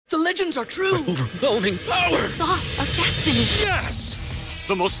The legends are true. Overwhelming power! Sauce of destiny. Yes!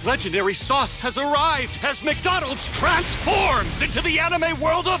 The most legendary sauce has arrived as McDonald's transforms into the anime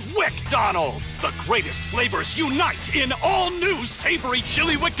world of WickDonald's. The greatest flavors unite in all new savory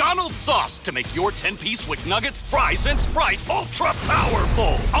chili McDonald's sauce to make your 10-piece Wick Nuggets, fries, and Sprite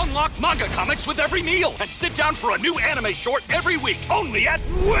ultra-powerful. Unlock manga comics with every meal and sit down for a new anime short every week only at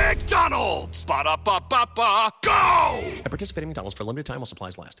WickDonald's. Ba-da-ba-ba-ba, go! At participating McDonald's for a limited time while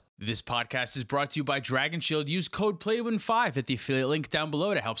supplies last. This podcast is brought to you by Dragon Shield. Use code PLAYTOWIN5 at the affiliate link down below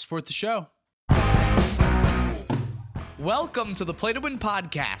to help support the show. Welcome to the Play to Win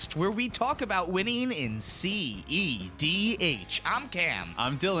podcast, where we talk about winning in cEDH. I'm Cam.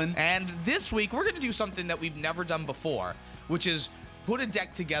 I'm Dylan. And this week, we're going to do something that we've never done before, which is put a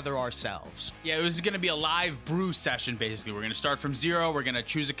deck together ourselves. Yeah, it was going to be a live brew session, basically. We're going to start from zero. We're going to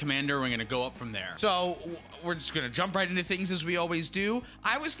choose a commander. We're going to go up from there. So we're just going to jump right into things as we always do.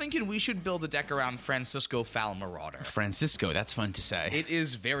 I was thinking we should build a deck around Francisco FOWL Marauder. Francisco, that's fun to say. It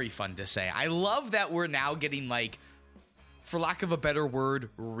is very fun to say. I love that we're now getting, like, for lack of a better word,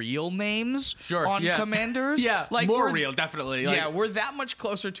 real names on commanders. Yeah, like more real, definitely. Yeah, we're that much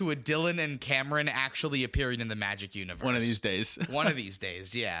closer to a Dylan and Cameron actually appearing in the Magic universe. One of these days. One of these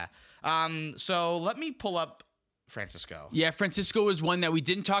days, yeah. So let me pull up Francisco. Yeah, Francisco is one that we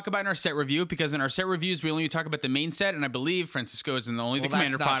didn't talk about in our set review, because in our set reviews, we only talk about the main set, and I believe Francisco is only the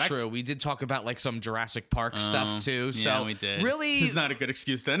commander product. That's not true. We did talk about, like, some Jurassic Park stuff, too. Yeah, so we did. Really, it's not a good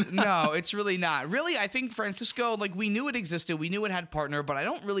excuse, then. No, it's really not. Really, I think Francisco, like, we knew it existed. We knew it had partner, but I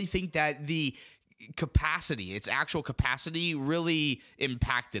don't really think that the capacity, its actual capacity, really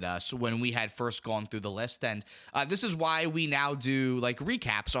impacted us when we had first gone through the list. And this is why we now do, like,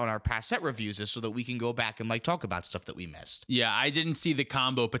 recaps on our past set reviews, is so that we can go back and, like, talk about stuff that we missed. Yeah, I didn't see the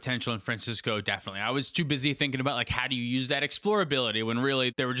combo potential in Francisco, definitely. I was too busy thinking about, like, how do you use that explore ability, when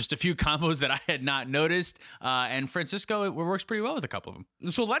really there were just a few combos that I had not noticed. And Francisco, it works pretty well with a couple of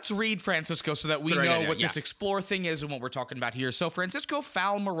them. So let's read Francisco so that we know what this explore thing is and what we're talking about here. So Francisco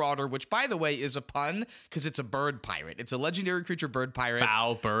FOWL Marauder, which, by the way, is a pun because it's a bird pirate. It's a legendary creature bird pirate.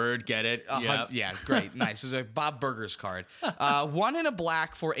 Foul bird, get it? Yeah, great, nice. It's a Bob Burgers card. 1 and a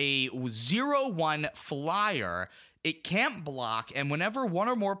black for a 0/1 flyer. It can't block, and whenever one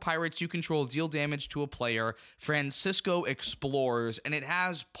or more pirates you control deal damage to a player, Francisco explores, and it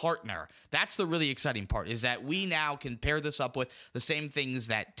has partner. That's the really exciting part, is that we now can pair this up with the same things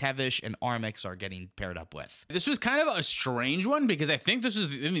that Tevish and Armix are getting paired up with. This was kind of a strange one, because I think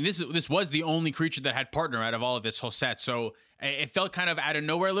this was the only creature that had partner out of all of this whole set, so it felt kind of out of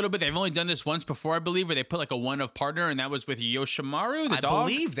nowhere a little bit. They've only done this once before, I believe, where they put like a 1 of partner, and that was with Yoshimaru, the dog.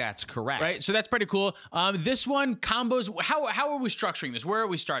 I believe that's correct. Right, so that's pretty cool. This one, combos, how are we structuring this? Where are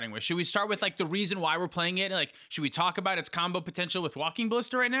we starting with? Should we start with, like, the reason why we're playing it? Like, should we talk about its combo potential with Walking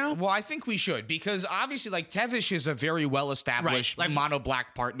Ballista right now? Well, I think we should, because obviously, like, Tevish is a very well-established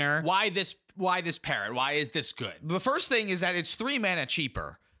mono-black partner. Why this parrot? Why is this good? The first thing is that it's 3 mana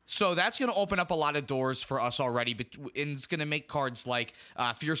cheaper. So that's going to open up a lot of doors for us already, and it's going to make cards like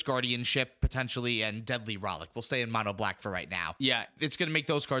Fierce Guardianship, potentially, and Deadly Rollick. We'll stay in mono black for right now. Yeah. It's going to make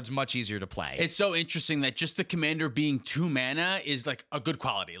those cards much easier to play. It's so interesting that just the commander being 2 mana is, like, a good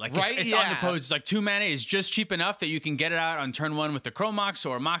quality. Like, it's on the pose. It's like 2 mana is just cheap enough that you can get it out on turn 1 with the Chrome Mox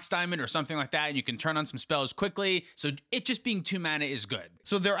or Mox Diamond or something like that, and you can turn on some spells quickly. So it just being 2 mana is good.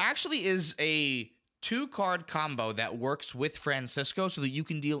 So there actually is a 2-card combo that works with Francisco so that you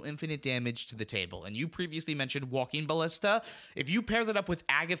can deal infinite damage to the table. And you previously mentioned Walking Ballista. If you pair that up with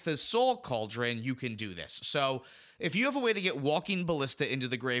Agatha's Soul Cauldron, you can do this. So if you have a way to get Walking Ballista into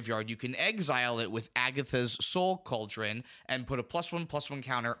the graveyard, you can exile it with Agatha's Soul Cauldron and put a +1/+1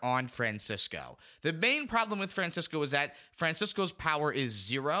 counter on Francisco. The main problem with Francisco is that Francisco's power is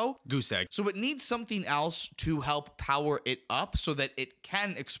 0. Goose egg. So it needs something else to help power it up so that it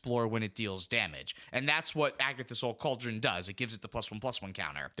can explore when it deals damage. And that's what Agatha's Soul Cauldron does. It gives it the +1/+1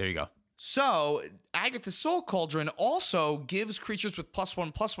 counter. There you go. So, Agatha's Soul Cauldron also gives creatures with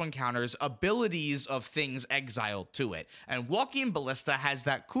 +1/+1 counters abilities of things exiled to it. And Walking Ballista has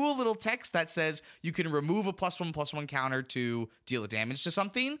that cool little text that says you can remove a +1/+1 counter to deal damage to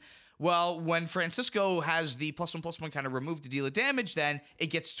something. Well, when Francisco has the +1/+1 counter removed to deal damage, then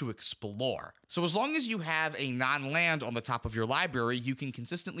it gets to explore. So as long as you have a non-land on the top of your library, you can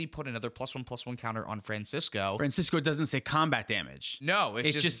consistently put another +1/+1 counter on Francisco. Francisco doesn't say combat damage. No,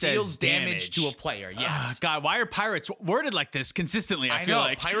 it just deals damage to a player. Yes. God, why are pirates worded like this consistently? I feel know.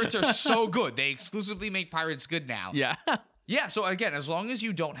 like Pirates are so good. They exclusively make pirates good now. Yeah. Yeah, so again, as long as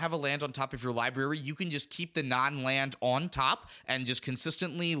you don't have a land on top of your library, you can just keep the non-land on top and just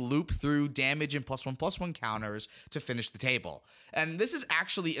consistently loop through damage and +1/+1 counters to finish the table. And this is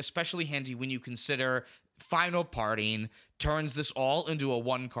actually especially handy when you consider final parting turns this all into a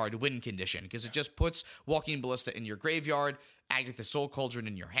 1-card win condition, because it just puts Walking Ballista in your graveyard, Agatha Soul Cauldron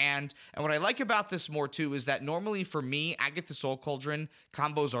in your hand. And what I like about this more too is that normally for me, Agatha Soul Cauldron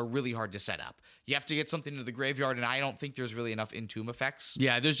combos are really hard to set up. You have to get something into the graveyard, and I don't think there's really enough Entomb effects.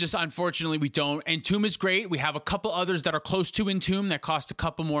 Yeah, there's just, unfortunately, we don't. Entomb is great. We have a couple others that are close to Entomb that cost a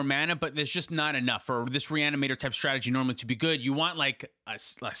couple more mana, but there's just not enough for this Reanimator type strategy normally to be good. You want like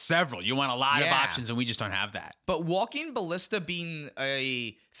several. You want a lot of options, and we just don't have that. But Walking Ballista being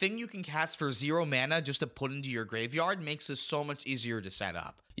a thing you can cast for 0 mana just to put into your graveyard makes this so much easier to set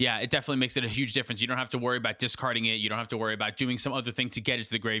up. Yeah, it definitely makes it a huge difference. You don't have to worry about discarding it. You don't have to worry about doing some other thing to get it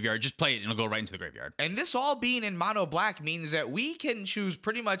to the graveyard. Just play it and it'll go right into the graveyard. And this all being in mono black means that we can choose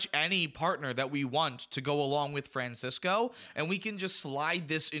pretty much any partner that we want to go along with Francisco, and we can just slide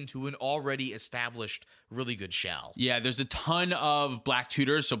this into an already established really good shell. Yeah, there's a ton of black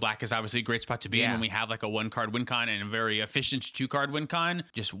tutors, so black is obviously a great spot to be in when we have like a 1-card win con and a very efficient 2-card win con.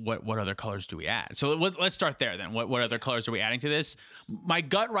 Just what other colors do we add? So let's start there then. What other colors are we adding to this? My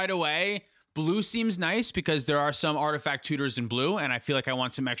gut right away, blue seems nice because there are some artifact tutors in blue, and I feel like I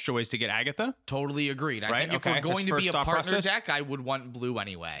want some extra ways to get Agatha. Totally agreed. I think if we're going to be a partner deck, I would want blue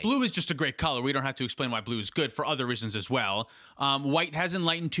anyway. Blue is just a great color. We don't have to explain why blue is good for other reasons as well. White has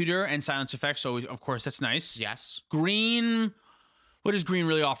Enlightened Tutor and Silence Effect, so of course that's nice. Yes. Green, what does green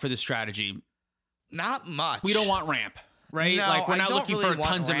really offer this strategy? Not much. We don't want ramp. Right? No, like, we're not looking really for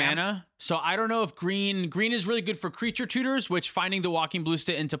tons of ramp. mana. So I don't know if green is really good for creature tutors, which finding the Walking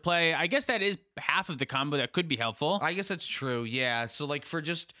Ballista into play, I guess that is half of the combo that could be helpful. I guess that's true, yeah. So like for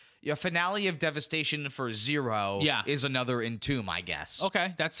just a Finale of Devastation for 0 is another Entomb, I guess.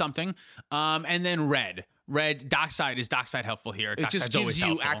 Okay, that's something. And then red. Dockside is helpful here. It just gives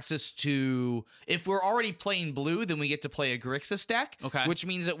you access to, if we're already playing blue, then we get to play a Grixis deck, which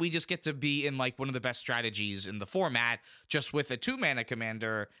means that we just get to be in like one of the best strategies in the format, just with a 2-mana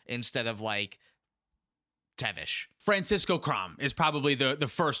commander instead of like Tevish. Francisco Crom is probably the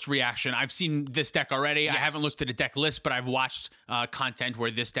first reaction. I've seen this deck already. Yes. I haven't looked at a deck list, but I've watched content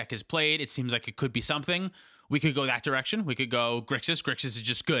where this deck is played. It seems like it could be something. We could go that direction. We could go Grixis. Grixis is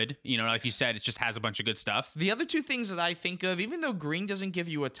just good. You know, like you said, it just has a bunch of good stuff. The other two things that I think of, even though green doesn't give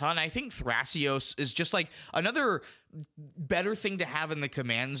you a ton, I think Thrasios is just like another better thing to have in the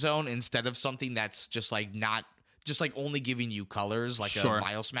command zone instead of something that's just like not just like only giving you colors like a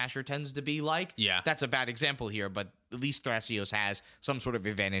Vial Smasher tends to be like. Yeah. That's a bad example here, but at least Thrasios has some sort of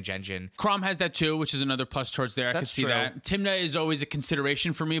advantage engine. Crom has that too, which is another plus towards there. I could see that. Timna is always a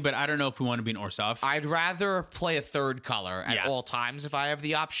consideration for me, but I don't know if we want to be an Orsov. I'd rather play a third color at all times if I have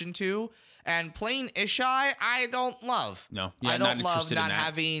the option to. And playing Ishai, I don't love. No. I don't love not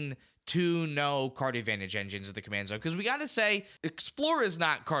having 2 no card advantage engines at the command zone, because we got to say Explore is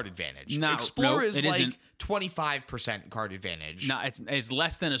not card advantage. Explore is like isn't. 25% card advantage. No, it's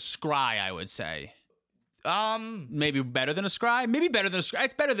less than a Scry, I would say. Maybe better than a Scry. Maybe better than a Scry.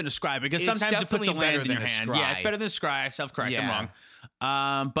 It's better than a Scry because sometimes it puts a land in your hand. Yeah, it's better than a Scry. Self-correct. I'm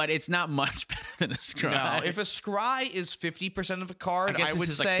wrong. But it's not much better than a Scry. No, if a Scry is 50% of a card, I would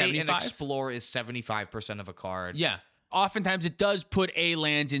say like an Explore is 75% of a card. Yeah. Oftentimes it does put a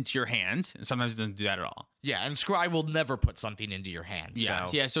land into your hand, and sometimes it doesn't do that at all. Yeah, and Scry will never put something into your hand.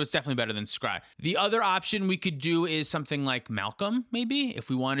 Yeah, so it's definitely better than Scry. The other option we could do is something like Malcolm, maybe, if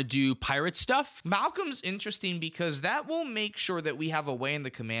we want to do pirate stuff. Malcolm's interesting because that will make sure that we have a way in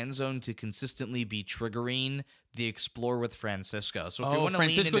the command zone to consistently be triggering the Explore with Francisco. So if you want to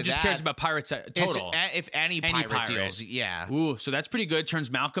Francisco lean into just that, cares about pirates total. If any pirate deals, yeah. Ooh, so that's pretty good.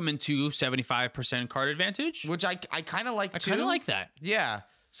 Turns Malcolm into 75% card advantage. Which I kind of like, too. I kind of like that. Yeah.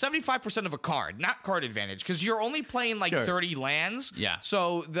 75% of a card, not card advantage, because you're only playing like 30 lands. Yeah.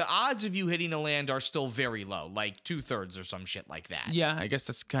 So the odds of you hitting a land are still very low, like 2/3 or some shit like that. Yeah, I guess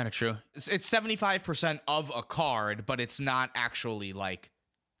that's kind of true. It's 75% of a card, but it's not actually like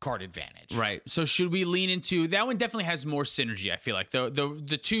card advantage. Right. So should we lean into that one? Definitely has more synergy. I feel like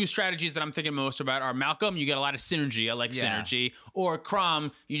the two strategies that I'm thinking most about are Malcolm. You get a lot of synergy. I like synergy. Or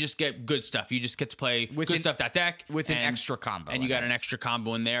Crom. You just get good stuff. You just get to play good stuff that deck with an extra combo, and you got an extra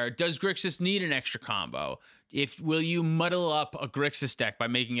combo in there. Does Grixis need an extra combo? Will you muddle up a Grixis deck by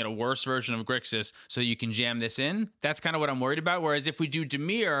making it a worse version of Grixis so you can jam this in? That's kind of what I'm worried about. Whereas if we do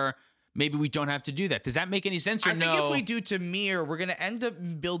Dimir, maybe we don't have to do that. Does that make any sense or no? I think if we do Tamir, we're going to end up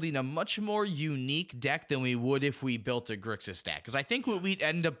building a much more unique deck than we would if we built a Grixis deck. Because I think what we'd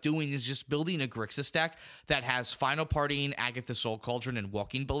end up doing is just building a Grixis deck that has Final Partying, Agatha Soul Cauldron, and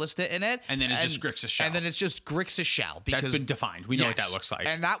Walking Ballista in it. And then it's just Grixis Shell. And then it's just Grixis Shell. Because, that's been defined. We know what that looks like.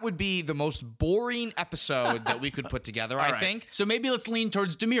 And that would be the most boring episode that we could put together, I think. So maybe let's lean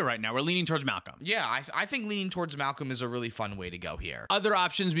towards Dimir right now. We're leaning towards Malcolm. Yeah, I think leaning towards Malcolm is a really fun way to go here. Other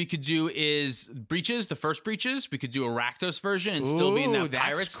options we could do is Breaches, the first Breaches. We could do a Rakdos version and still be in that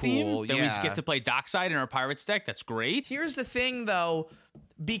Pirates theme. Then we get to play Dockside in our Pirates deck. That's great. Here's the thing, though.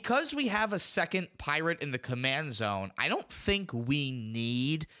 Because we have a second pirate in the command zone, I don't think we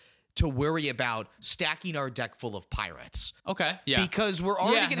need to worry about stacking our deck full of pirates. Okay, yeah. Because we're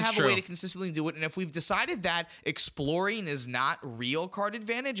already going to have a way to consistently do it. And if we've decided that exploring is not real card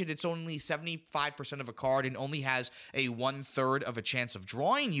advantage and it's only 75% of a card and only has a 1/3 of a chance of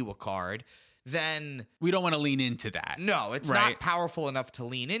drawing you a card, then we don't want to lean into that. No, it's not powerful enough to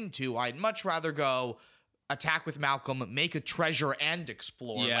lean into. I'd much rather go attack with Malcolm, make a treasure, and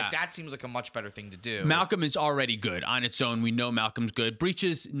explore. Yeah. Like, that seems like a much better thing to do. Malcolm is already good on its own. We know Malcolm's good.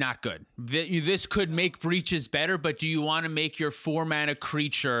 Breaches, not good. This could make Breaches better, but do you want to make your 4-mana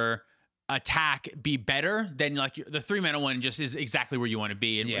creature attack be better? Then like the 3-mana one just is exactly where you want to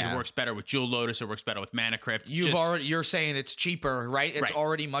be, and it works better with Jewel Lotus. It works better with Mana Crypt. You're saying it's cheaper, right? It's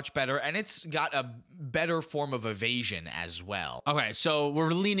already much better, and it's got a better form of evasion as well. Okay, so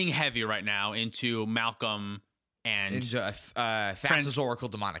we're leaning heavy right now into Malcolm and into Thassa's Oracle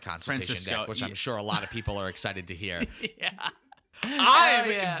Demonic Consultation deck, which I'm sure a lot of people are excited to hear.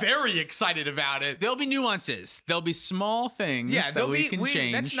 I'm very excited about it. There'll be nuances. There'll be small things that we can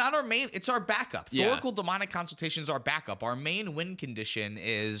change. That's not our main. It's our backup. The Oracle Demonic Consultation is our backup. Our main win condition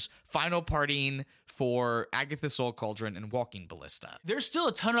is Final Partying for Agatha Soul Cauldron and Walking Ballista. There's still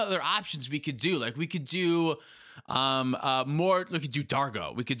a ton of other options we could do. Like we could do more. We could do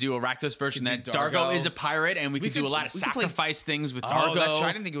Dargo. We could do a Rakdos version that Dargo is a pirate, and we could do a lot of sacrifice things with Dargo. Oh, that's right.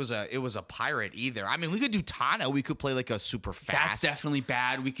 I didn't think it was a pirate either. I mean, we could do Tana. We could play like a super fast. That's definitely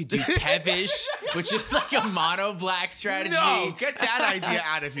bad. We could do Tevish, which is like a mono black strategy. No, get that idea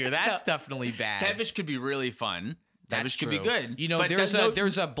out of here. That's definitely bad. Tevish could be really fun. That could be good. You know, but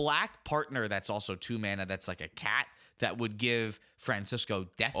there's a black partner that's also 2 mana that's like a cat that would give Francisco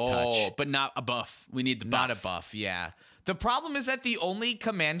Death Touch. Oh, but not a buff. We need the buff. Not a buff, yeah. The problem is that the only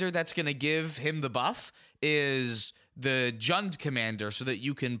commander that's going to give him the buff is the Jund commander so that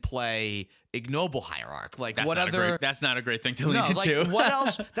you can play Ignoble Hierarch. Like, that's not a great thing to lean into. Like, what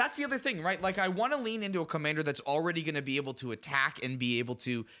else? That's the other thing, right? Like, I want to lean into a commander that's already going to be able to attack and be able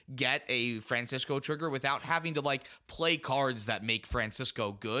to get a Francisco trigger without having to, like, play cards that make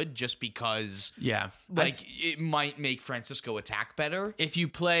Francisco good just because, it might make Francisco attack better. If you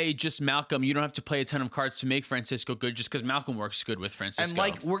play just Malcolm, you don't have to play a ton of cards to make Francisco good just because Malcolm works good with Francisco. And,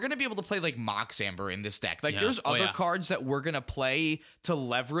 like, we're going to be able to play, like, Mox Amber in this deck. Like, there's other cards that we're going to play to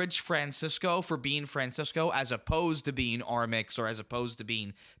leverage Francisco for being Francisco as opposed to being Armix or as opposed to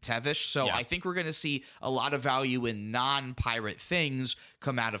being Tevish. So I think we're going to see a lot of value in non-pirate things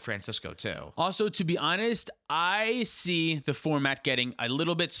come out of Francisco too. Also, to be honest, I see the format getting a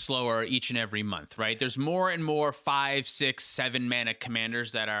little bit slower each and every month, right? There's more and more 5, 6, 7 mana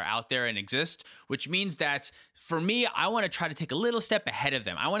commanders that are out there and exist, which means that for me, I want to try to take a little step ahead of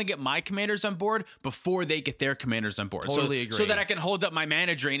them. I want to get my commanders on board before they get their commanders on board. Totally agree. So that I can hold up my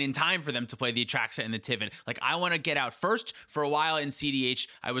mana drain in time for them to play the Atraxa and the Tivin. Like, I want to get out first. For a while in cEDH,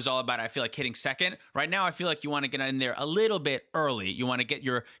 I was all about, I feel like, hitting second. Right now, I feel like you want to get in there a little bit early. You want to get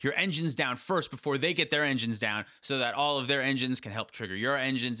your engines down first before they get their engines down so that all of their engines can help trigger your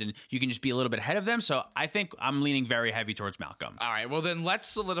engines and you can just be a little bit ahead of them. So I think I'm leaning very heavy towards Malcolm. All right, well then let's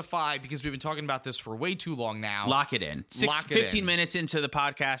solidify, because we've been talking about this for way too long now. Lock it in. 15 minutes into the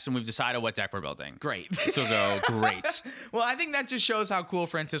podcast and we've decided what deck we're building. Great. So go, great. Well, I think that just shows how cool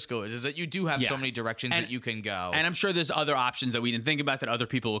Francisco is that you do have so many directions that you can go. And I'm sure there's other options that we didn't think about that other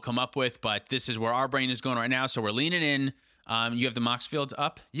people will come up with, but this is where our brain is going right now. So we're leaning in. You have the Mox Field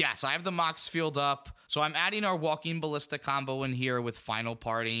up? Yes, I have the Mox Field up. So I'm adding our Walking Ballista combo in here with Final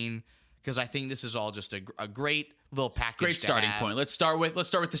Partying because I think this is all just a great little package. Great starting point. Let's start with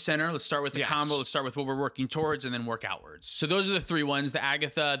the center. Let's start with the combo. Let's start with what we're working towards and then work outwards. So those are the 3 ones: the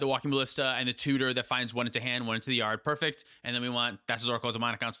Agatha, the Walking Ballista, and the Tutor that finds 1 into hand, 1 into the yard. Perfect. And then we want Thassa's Oracle,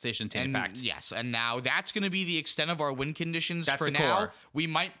 Demonic Consultation, Tainted Pact. Yes, and now that's going to be the extent of our win conditions that's for the now. core. We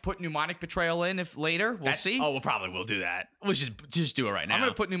might put Mnemonic Betrayal in if later. We'll see. Oh, we'll do that. We should just do it right now. I'm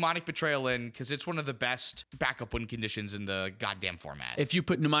going to put Mnemonic Betrayal in because it's one of the best backup win conditions in the goddamn format. If you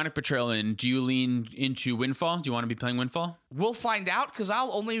put Mnemonic Betrayal in, do you lean into Windfall? Do you want want to be playing Windfall? We'll find out, because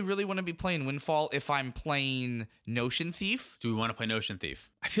I'll only really want to be playing Windfall if I'm playing Notion Thief. Do we want to play Notion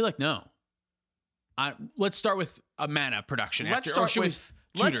Thief? I feel like no. Let's start with a mana production. Let's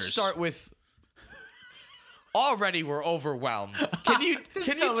start with. Already we're overwhelmed. Can you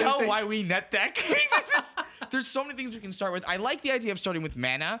tell why we net deck? There's so many things we can start with. I like the idea of starting with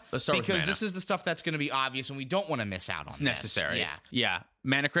mana. Let's start with mana. Because this is the stuff that's going to be obvious, and we don't want to miss out on It's necessary. Yeah. Yeah.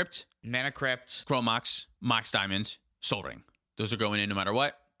 Mana Crypt, Chromox, Mox Diamond, Soul Ring. Those are going in no matter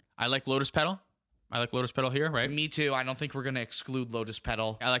what. I like Lotus Petal. I like Lotus Petal here, right? Me too. I don't think we're going to exclude Lotus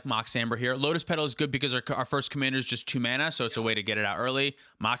Petal. I like Mox Amber here. Lotus Petal is good because our first commander is just 2 mana, so it's a way to get it out early.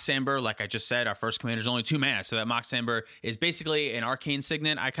 Mox Amber, like I just said, our first commander is only 2 mana, so that Mox Amber is basically an arcane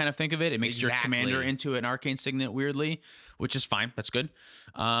signet. I kind of think of it. It makes your commander into an arcane signet weirdly, which is fine. That's good.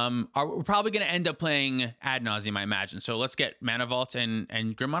 We're probably going to end up playing Ad Nauseam, I imagine. So let's get Mana Vault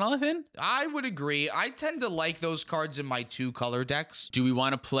and Grim Monolith in. I would agree. I tend to like those cards in my 2-color decks. Do we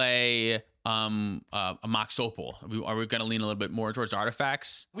want to play a Mox Opal? Are we going to lean a little bit more towards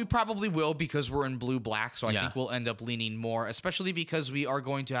artifacts? We probably will, because we're in blue-black, so I think we'll end up leaning more, especially because we are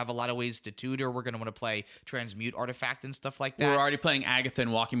going to have a lot of ways to tutor. We're going to want to play Transmute Artifact and stuff like that. We're already playing Agatha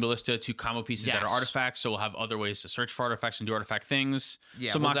and Walking Ballista, 2 combo pieces that are artifacts, so we'll have other ways to search for artifacts and do artifact things.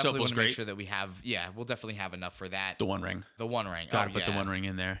 Yeah, so we'll Mox definitely Opal's great. Make sure that we have, we'll definitely have enough for that. The One Ring. Gotta put the One Ring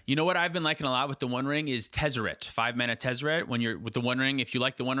in there. You know what I've been liking a lot with the One Ring is Tezzeret. 5 mana Tezzeret. When you're with the One Ring, if you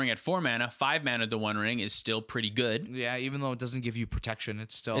like the One Ring at 4 mana, 5 mana the One Ring is still pretty good. Yeah, even though it doesn't give you protection,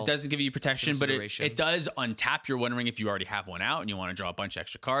 it doesn't give you protection, but it does untap your One Ring if you already have one out and you want to draw a bunch of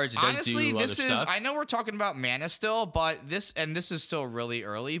extra cards. It does do other stuff. I know we're talking about mana still, but this is still really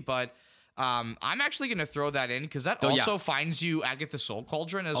early, but I'm actually going to throw that in, because that also finds you Agatha Soul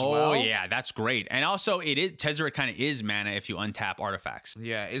Cauldron as well. Oh yeah, that's great. And also Tezzeret kind of is mana if you untap artifacts.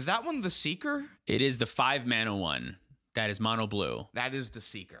 Yeah, is that one the Seeker? It is the 5 mana one. That is mono blue. That is the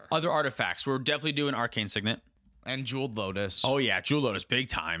Seeker. Other artifacts. We're definitely doing Arcane Signet. And Jeweled Lotus. Oh, yeah. Jeweled Lotus, big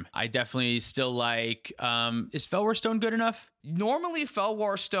time. I definitely still like... is Felwar Stone good enough? Normally,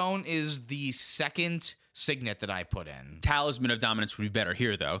 Felwar Stone is the second signet that I put in. Talisman of Dominance would be better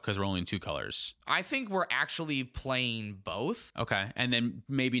here, though, because we're only in 2 colors. I think we're actually playing both. Okay. And then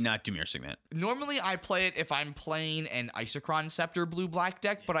maybe not Dimir Signet. Normally, I play it if I'm playing an Isochron Scepter blue-black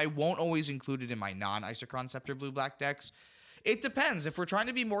deck, but I won't always include it in my non-Isochron Scepter blue-black decks. It depends. If we're trying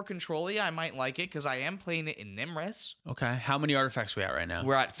to be more control-y, I might like it, because I am playing it in Nimrys. Okay. How many artifacts are we at right now?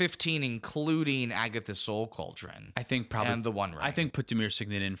 We're at 15, including Agatha Soul Cauldron. I think probably... And the One Ring. I think put Dimir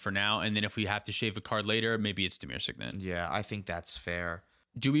Signet in for now, and then if we have to shave a card later, maybe it's Dimir Signet. Yeah, I think that's fair.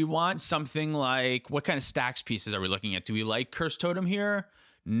 Do we want something like... What kind of stacks pieces are we looking at? Do we like Curse Totem here?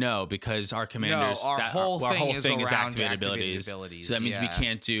 No, because our commanders... our whole thing is activated abilities. So that means we yeah.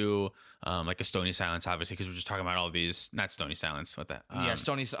 can't do... like a Stony Silence, obviously, because we're just talking about all these. Not Stony Silence. What that?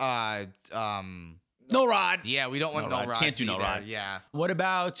 Stony. No Rod. Yeah, we don't want no Rod. Can't do No Rod. Yeah. What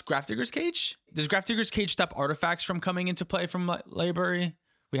about Grafdigger's Cage? Does Grafdigger's Cage stop artifacts from coming into play from library?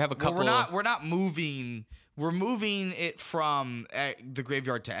 We have a couple. Well, we're not moving. We're moving it from the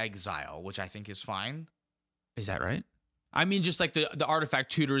graveyard to exile, which I think is fine. Is that right? I mean, just like the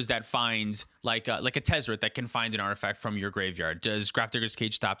artifact tutors that find like a Tezzeret that can find an artifact from your graveyard. Does Grafdigger's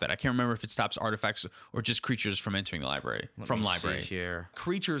Cage stop that? I can't remember if it stops artifacts or just creatures from entering the library. Let me see here.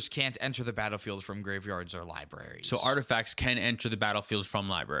 Creatures can't enter the battlefield from graveyards or libraries. So artifacts can enter the battlefield from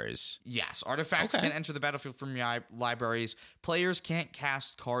libraries. Yes, artifacts can enter the battlefield from libraries. Players can't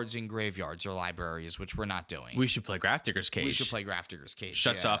cast cards in graveyards or libraries, which we're not doing. We should play Grafdigger's Cage. We should play Grafdigger's Cage.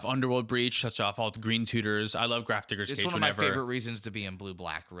 Shuts off Underworld Breach. Shuts off all the green tutors. I love Grafdigger's Cage. It's one of my favorite reasons to be in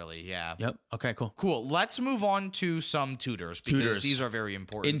blue-black, really, yeah. Yep. Okay, cool. Cool. Let's move on to some tutors, because these are very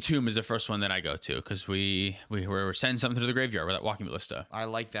important. Entomb is the first one that I go to, because we're sending something to the graveyard with that Walking Ballista. I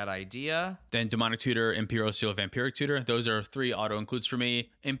like that idea. Then Demonic Tutor, Imperial Seal, Vampiric Tutor. Those are 3 auto-includes for me.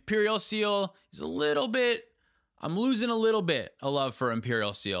 Imperial Seal is a little bit... I'm losing a little bit of love for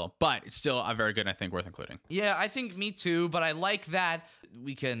Imperial Seal, but it's still a very good, I think, worth including. Yeah, I think me too, but I like that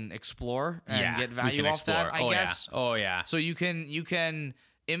we can explore and get value off that, I guess. Yeah. Oh, yeah. So you can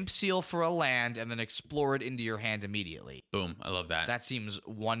Imp Seal for a land and then explore it into your hand immediately. Boom. I love that. That seems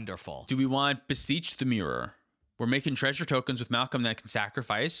wonderful. Do we want Beseech the Mirror? We're making treasure tokens with Malcolm that can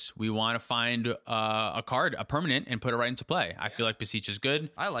sacrifice. We want to find a card, a permanent, and put it right into play. I feel like Beseech is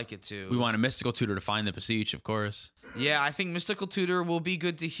good. I like it too. We want a mystical tutor to find the Beseech, of course. Yeah, I think Mystical Tutor will be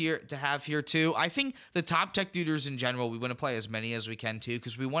good to have here too. I think the top tech tutors in general, we want to play as many as we can too,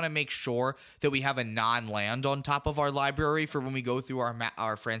 because we want to make sure that we have a non-land on top of our library for when we go through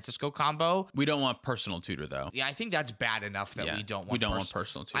our Francisco combo. We don't want personal tutor though. Yeah, I think that's bad enough that we don't want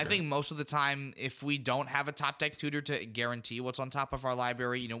personal tutor. I think most of the time, if we don't have a top tech tutor to guarantee what's on top of our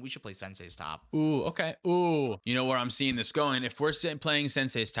library, we should play Sensei's top. Ooh, okay. Ooh, you know where I'm seeing this going? If we're playing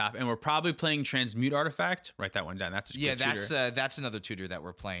Sensei's top and we're probably playing Transmute Artifact, write that one down. That's a good tutor. That's another tutor that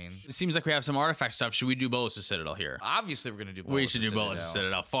we're playing. It seems like we have some artifact stuff. Should we do Bolas' Citadel here? Obviously, we're going to do Bolas' We should do Bolas'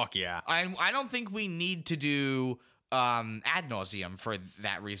 Citadel. Fuck yeah. I don't think we need to do ad nauseum for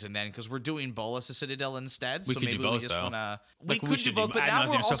that reason then, because we're doing Bolas' Citadel instead. We could maybe do both, we just want to. We could do both, but now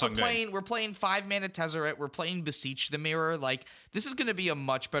we're also playing. We're playing 5-mana Tezzeret. We're playing Beseech the Mirror. Like, this is going to be a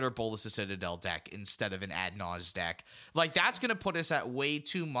much better Bolas' Citadel deck instead of an ad naus deck. Like, that's going to put us at way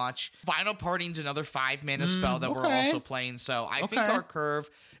too much. Final Parting's another 5-mana spell that we're also playing. So I think our curve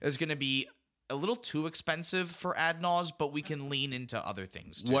is going to be a little too expensive for ad naus, but we can lean into other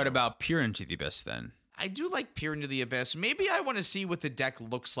things too. What about Peer into the Abyss then? I do like Peer into the Abyss. Maybe I want to see what the deck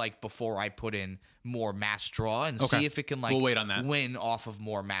looks like before I put in more mass draw and see if it can we'll wait on that. Win off of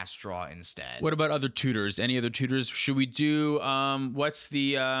more mass draw instead. What about other tutors? Any other tutors? Should we do what's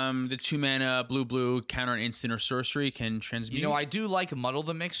the 2-mana blue counter an instant or sorcery can transmute? I do like Muddle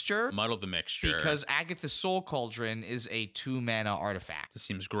the Mixture. Because Agatha's Soul Cauldron is a 2-mana artifact. This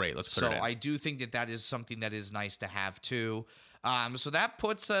seems great. Let's put it in. So I do think that is something that is nice to have too. So that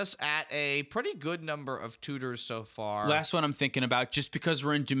puts us at a pretty good number of tutors so far. Last one I'm thinking about, just because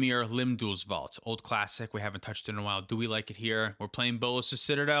we're in Dimir, Limdul's Vault. Old classic. We haven't touched it in a while. Do we like it here? We're playing Bolas'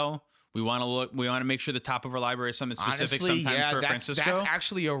 Citadel. We want to make sure the top of our library is something specific. Honestly, sometimes for Francisco. That's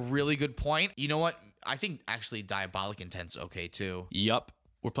actually a really good point. You know what? I think actually Diabolic Intent's okay too. Yup.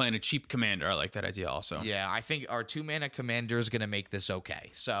 We're playing a cheap commander. I like that idea also. Yeah, I think our 2-mana commander is going to make this okay.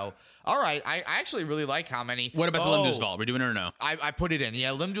 So, all right. I actually really like how many. What about the Limdul's Vault? We're doing it or no? I put it in.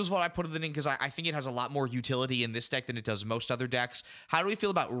 Yeah, Limdul's Vault, I put it in because I think it has a lot more utility in this deck than it does most other decks. How do we feel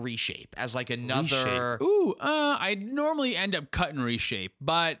about Reshape as like another. Reshape. Ooh, I normally end up cutting Reshape,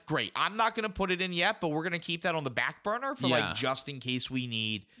 but. Great. I'm not going to put it in yet, but we're going to keep that on the back burner for like just in case we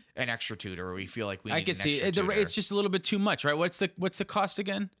need an extra tutor, or we feel like we need an extra tutor. I can see it's just a little bit too much, right? What's the cost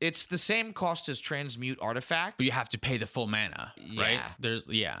again? It's the same cost as Transmute Artifact, but you have to pay the full mana, right?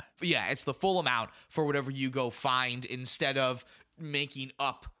 Yeah, it's the full amount for whatever you go find instead of making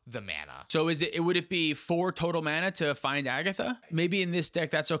up the mana. So would it be 4 total mana to find Agatha? Maybe in this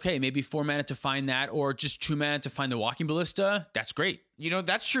deck that's okay. Maybe 4 mana to find that, or just 2 mana to find the Walking Ballista. That's great.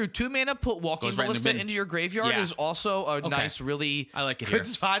 That's true. 2 mana, put Walking Ballista into your graveyard is also a nice, really I like it good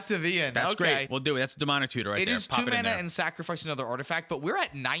spot to be in. That's great. We'll do it. That's a demonic tutor right there. It is 2 mana and sacrifice another artifact, but we're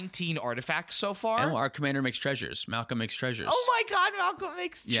at 19 artifacts so far. And our commander makes treasures. Malcolm makes treasures. Oh my God, Malcolm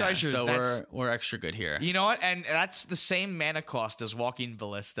makes treasures. So we're extra good here. You know what? And that's the same mana cost as Walking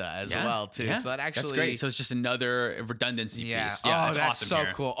Ballista as well, too. Yeah. So that's great. So it's just another redundancy piece. Yeah, that's awesome so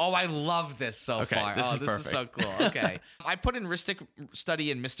here. cool. Oh, I love this so far. This is perfect. Is so cool. Okay. I put in Mystic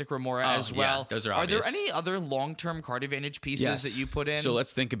Study and Mystic Remora as well. Yeah, those are obvious. Are there any other long-term card advantage pieces that you put in? So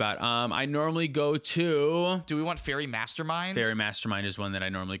let's think about. I normally go to. Do we want Fairy Mastermind? Fairy Mastermind is one that I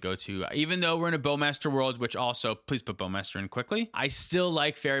normally go to. Even though we're in a Bowmaster world, which also, please put Bowmaster in quickly. I still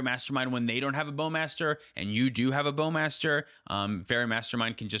like Fairy Mastermind when they don't have a Bowmaster and you do have a Bowmaster. Fairy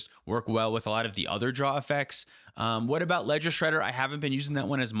Mastermind can just work well with a lot of the other draw effects. What about Ledger Shredder? I haven't been using that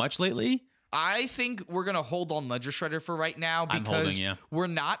one as much lately. I think we're going to hold on Ledger Shredder for right now because we're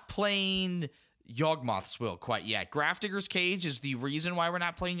not playing Yawgmoth's Will quite yet. Grafdigger's Cage is the reason why we're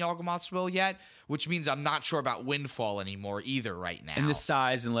not playing Yawgmoth's Will yet, which means I'm not sure about Windfall anymore either right now. And the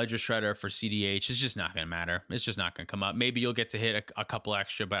size and Ledger Shredder for CEDH is just not going to matter. It's just not going to come up. Maybe you'll get to hit a couple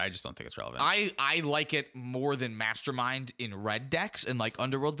extra, but I just don't think it's relevant. I like it more than Mastermind in red decks and like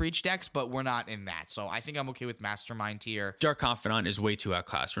Underworld Breach decks, but we're not in that. So I think I'm okay with Mastermind here. Dark Confidant is way too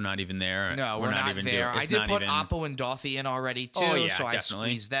outclassed. We're not even there. No, we're not even there. I did put Oppo and Dothy in already too, so I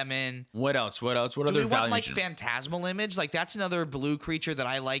squeezed them in. What else? What Do other we want like Phantasmal Image? Like that's another blue creature that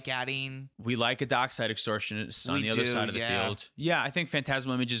I like adding. We like a Dockside Extortionist on the other side of the field. Yeah, I think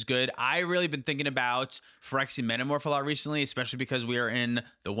Phantasmal Image is good. I really been thinking about Phyrexian Metamorph a lot recently, especially because we are in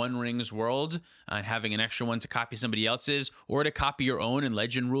the One Rings world and having an extra one to copy somebody else's or to copy your own and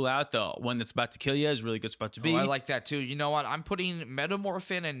legend rule out the one that's about to kill you is a really good spot to be. I like that too. You know what? I'm putting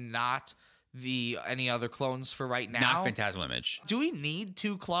Metamorph in and not any other clones for right now? Not Phantasmal Image. Do we need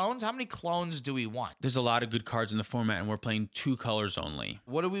 2 clones? How many clones do we want? There's a lot of good cards in the format, and we're playing 2 colors only.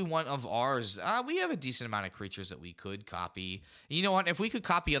 What do we want of ours? We have a decent amount of creatures that we could copy. You know what? If we could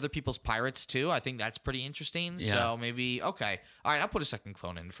copy other people's pirates too, I think that's pretty interesting. Yeah. So maybe, okay. All right, I'll put a second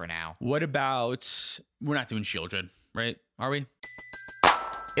clone in for now. What about, we're not doing Shieldred, right? Are we?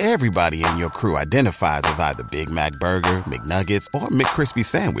 Everybody in your crew identifies as either Big Mac Burger, McNuggets, or McCrispy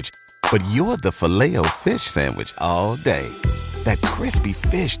Sandwich. But you're the Filet-O-Fish Sandwich all day. That crispy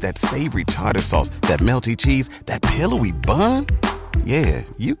fish, that savory tartar sauce, that melty cheese, that pillowy bun. Yeah,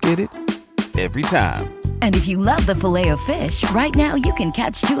 you get it. Every time. And if you love the Filet-O-Fish, right now you can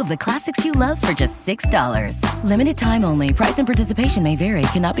catch 2 of the classics you love for just $6. Limited time only. Price and participation may vary.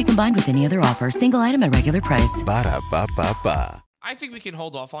 Cannot be combined with any other offer. Single item at regular price. Ba-da-ba-ba-ba. I think we can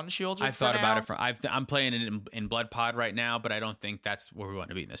hold off on Shieldred. I've thought about it. I'm playing it in Blood Pod right now, but I don't think that's where we want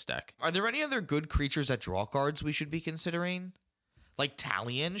to be in this deck. Are there any other good creatures that draw cards we should be considering? Like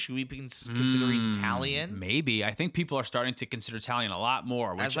Talion? Should we be considering Talion? Maybe. I think people are starting to consider Talion a lot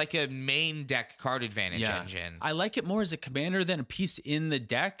more. As like a main deck card advantage engine. I like it more as a commander than a piece in the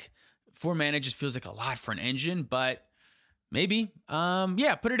deck. 4 mana just feels like a lot for an engine, but maybe.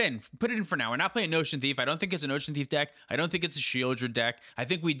 Put it in. Put it in for now. We're not playing Notion Thief. I don't think it's an Ocean Thief deck. I don't think it's a Shieldred deck. I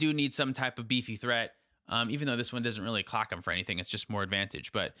think we do need some type of beefy threat. Even though this one doesn't really clock them for anything, it's just more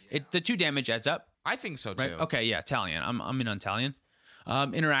advantage. But the 2 damage adds up. I think so too. Right? Okay, yeah, Talion. I'm in on Talion.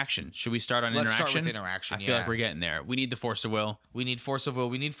 Interaction. Should we start on interaction? Let's start with interaction. I feel like we're getting there. We need the Force of Will. We need Force of Will.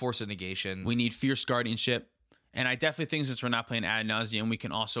 We need Force of Negation. We need Fierce Guardianship. And I definitely think since we're not playing Ad Nauseam, we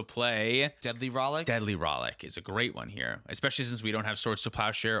can also play Deadly Rollick. Deadly Rollick is a great one here, especially since we don't have Swords to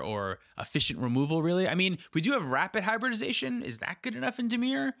Plowshare or efficient removal, really. I mean, we do have Rapid Hybridization. Is that good enough in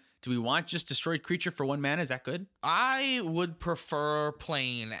Dimir? Do we want just Destroyed Creature for 1 mana? Is that good? I would prefer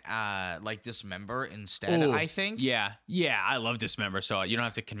playing like Dismember instead, I think. Yeah, I love Dismember, so you don't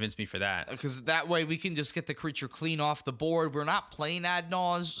have to convince me for that. Because that way we can just get the creature clean off the board. We're not playing Ad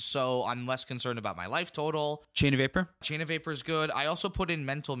Naus, so I'm less concerned about my life total. Chain of Vapor? Chain of Vapor is good. I also put in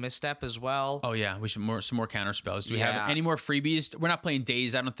Mental Misstep as well. Oh, yeah. We should some more counter spells. Do we have any more freebies? We're not playing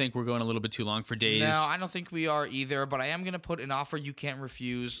Daze. I don't think we're going a little bit too long for Daze. No, I don't think we are either, but I am going to put an Offer You Can't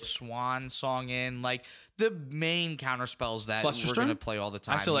Refuse, Swan Song in, like the main counter spells that we're going to play all the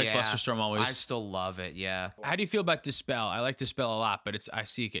time. I still like Flusterstorm always. I still love it, yeah. How do you feel about Dispel? I like Dispel a lot, but I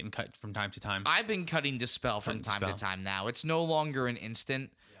see it getting cut from time to time. I've been cutting Dispel from time to time now. It's no longer an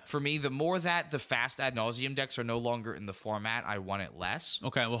instant. For me, the more that the fast Ad Nauseam decks are no longer in the format, I want it less.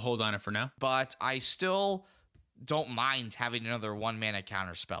 Okay, we'll hold on it for now. But I still don't mind having another 1 mana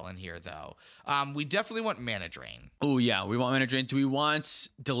counter spell in here, though. We definitely want Mana Drain. Oh, yeah, we want Mana Drain. Do we want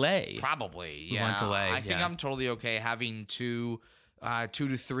Delay? Probably, yeah. We want Delay. I think I'm totally okay having 2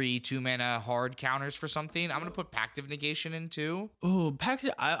 to 3 2-mana hard counters for something. I'm going to put Pact of Negation in too. Oh, Pact.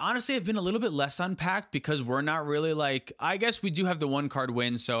 I honestly have been a little bit less on Pact because we're not really like, I guess we do have the 1 card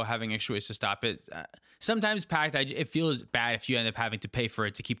win, so having extra ways to stop it. Sometimes Pact, it feels bad if you end up having to pay for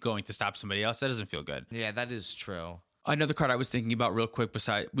it to keep going to stop somebody else. That doesn't feel good. Yeah, that is true. Another card I was thinking about real quick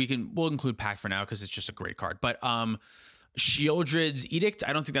we'll include Pact for now because it's just a great card. But Shieldred's Edict,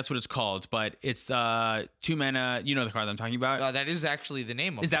 I don't think that's what it's called, but it's 2 mana. You know the card that I'm talking about? That is actually the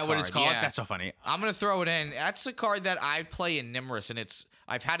name of it. Is that what it's called? Yeah. That's so funny. I'm going to throw it in. That's a card that I play in Nimrus, and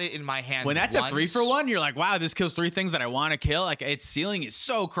I've had it in my hand When that's once. a 3-for-1, you're like, wow, this kills 3 things that I want to kill. Like, its ceiling is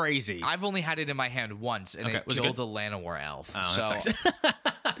so crazy. I've only had it in my hand once, and it killed a Llanowar elf. Oh, so. that sucks.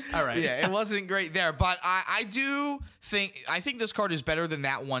 All right. Yeah, it wasn't great there, but I think this card is better than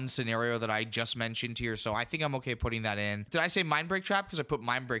that one scenario that I just mentioned here, so I think I'm okay putting that in. Did I say Mindbreak Trap? Because I put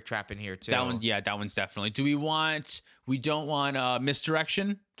Mindbreak Trap in here too. That one's definitely. We don't want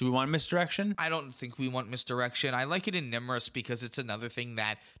Misdirection? Do we want Misdirection? I don't think we want Misdirection. I like it in Nimrus because it's another thing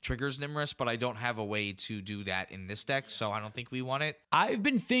that triggers Nimrus, but I don't have a way to do that in this deck, so I don't think we want it. I've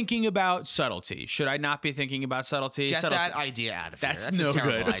been thinking about Subtlety. Should I not be thinking about Subtlety? Get that idea out of here. That's no a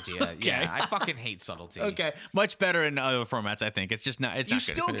terrible good idea. Okay. Yeah, I fucking hate Subtlety. Okay, much better in other formats, I think. It's just not. It's you not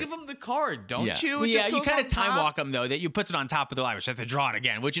good. still give them the card, don't you? Well, yeah, you kind of time walk them though. That you puts it on top of the library, so you have to draw it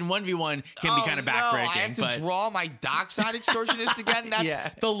again, which in 1v1 can be kind of backbreaking. I have to draw my Dockside Extortionist again.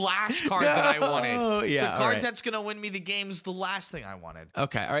 That's the last card that I wanted. Oh, yeah. The card that's going to win me the game is the last thing I wanted.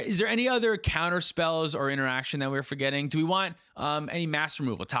 Okay. All right. Is there any other counter spells or interaction that we're forgetting? Do we want any mass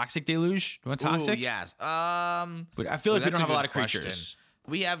removal? Toxic Deluge? Do you want Toxic? Ooh, yes. But I feel like we don't have a lot of creatures.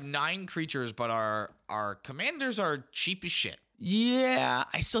 We have 9 creatures, but our commanders are cheap as shit. Yeah,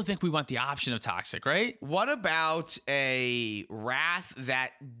 I still think we want the option of Toxic, right? What about a Wrath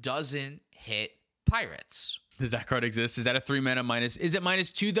that doesn't hit pirates? Does that card exist? Is that a 3-mana minus? Is it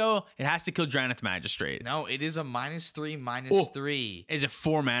 -2 though? It has to kill Drannith Magistrate. No, it is a -3/-3. Is it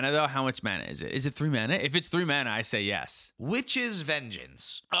 4 mana though? How much mana is it? Is it 3 mana? If it's 3 mana, I say yes. Witch's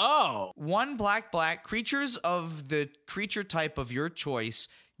Vengeance. Oh. 1 black. Creatures of the creature type of your choice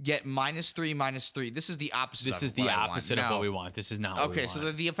get -3/-3. This is the opposite. This is the opposite of what we want. This is not what we want. Okay,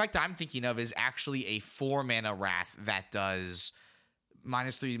 so the effect I'm thinking of is actually a 4-mana Wrath that does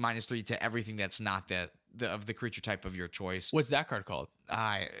 -3/-3 to everything that's not of the creature type of your choice. What's that card called?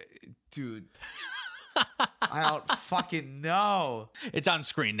 Dude. I don't fucking know. It's on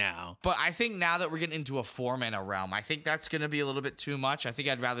screen now. But I think now that we're getting into a 4-mana realm, I think that's going to be a little bit too much. I think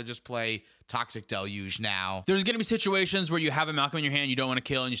I'd rather just play Toxic Deluge now. There's going to be situations where you have a Malcolm in your hand you don't want to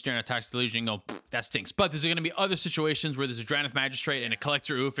kill and you're staring at Toxic Deluge and go, that stinks. But there's going to be other situations where there's a Drannith Magistrate and a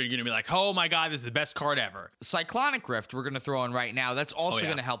Collector Oof and you're going to be like, oh my god, this is the best card ever. Cyclonic Rift we're going to throw in right now. That's also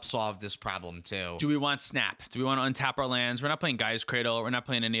going to help solve this problem too. Do we want Snap? Do we want to untap our lands? We're not playing Gaia's Cradle. We're not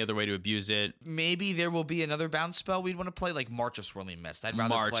playing any other way to abuse it. Maybe there will be another bounce spell we'd want to play, like March of Swirling Mist. I'd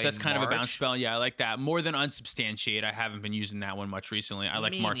rather play That's kind March. of a bounce spell. Yeah, I like that. More than Unsubstantiate. I haven't been using that one much recently. I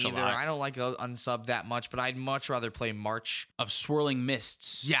like March neither. a lot. I don't like Unsub that much, but I'd much rather play March of Swirling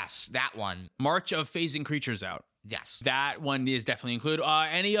Mists. Yes, that one. March of Phasing Creatures Out. Yes. That one is definitely included.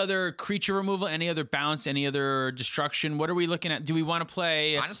 Any other creature removal, any other bounce, any other destruction? What are we looking at? Do we want to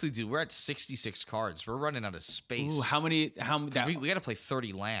play? Honestly, dude, we're at 66 cards. We're running out of space. Ooh, we got to play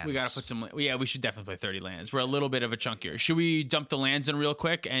 30 lands. We got to put some. Yeah, we should definitely play 30 lands. We're a little bit of a chunkier. Should we dump the lands in real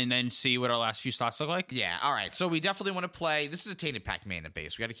quick and then see what our last few slots look like? Yeah. All right. So we definitely want to play. This is a Tainted Pact mana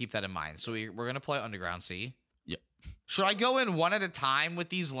base. We got to keep that in mind. So we're going to play Underground Sea. Should I go in one at a time with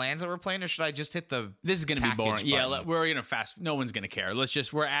these lands that we're playing, or should I just hit the This is going to be boring. button? Yeah, we're going to fast. No one's going to care.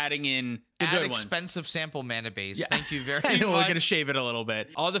 We're adding in the good ones. Expensive sample mana base. Yeah. Thank you very much. We're going to shave it a little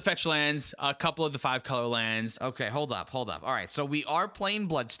bit. All the fetch lands, a couple of the 5-color lands. Okay, hold up. All right, so we are playing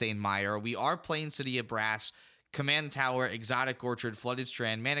Bloodstained Mire. We are playing City of Brass, Command Tower, Exotic Orchard, Flooded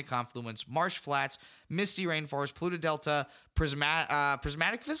Strand, Mana Confluence, Marsh Flats, Misty Rainforest, Pluto Delta,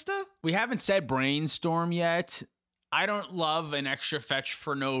 Prismatic Vista? We haven't said Brainstorm yet. I don't love an extra fetch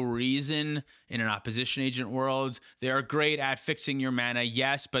for no reason in an opposition agent world. They are great at fixing your mana,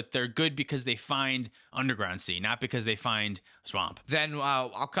 yes, but they're good because they find Underground Sea, not because they find Swamp. Then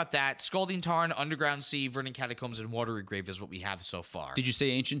I'll cut that. Scalding Tarn, Underground Sea, Verdant Catacombs, and Watery Grave is what we have so far. Did you say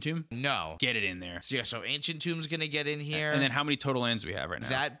Ancient Tomb? No. Get it in there. So Ancient Tomb's going to get in here. And then how many total lands do we have right now?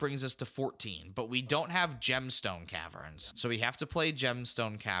 That brings us to 14, but we don't have Gemstone Caverns. So we have to play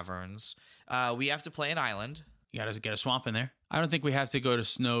Gemstone Caverns. We have to play an island. You got to get a swamp in there. I don't think we have to go to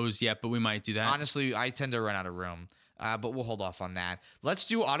Snows yet, but we might do that. Honestly, I tend to run out of room, but we'll hold off on that. Let's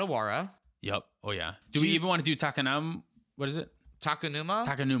do Otawara. Yep. Oh, yeah. Do we even want to do Takanam? What is it? Takanuma?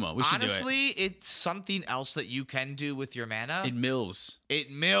 Takanuma. We should Honestly, it's something else that you can do with your mana. It mills.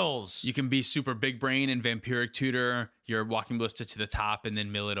 You can be super big brain and Vampiric Tutor your Walking Ballista to the top and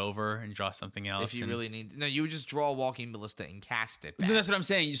then mill it over and draw something else. If you really need... No, you would just draw a Walking Ballista and cast it back. That's what I'm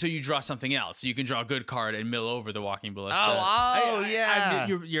saying. So you draw something else. So you can draw a good card and mill over the Walking Ballista. Yeah.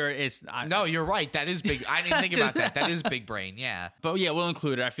 No, you're right. That is big. I didn't think about that. That is big brain, yeah. But yeah, we'll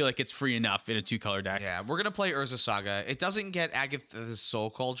include it. I feel like it's free enough in a 2-color deck. Yeah, we're going to play Urza Saga. It doesn't get Agatha's Soul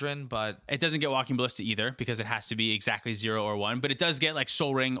Cauldron, but... It doesn't get Walking Ballista either because it has to be exactly 0 or 1. But it does get like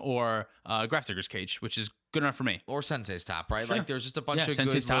Soul Ring or Grafdigger's Cage, which is good enough for me. Or Sensei's Top, right? Sure. Like there's just a bunch of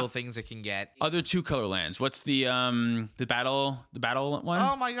Sensei's good little things it can get. Other 2-color lands. What's the battle one?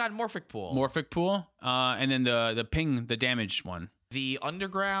 Oh my god, Morphic Pool. And then the ping, the damage one. The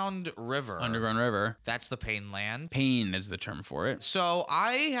Underground River. That's the Pain land. Pain is the term for it. So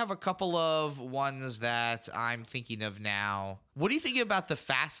I have a couple of ones that I'm thinking of now. What do you think about the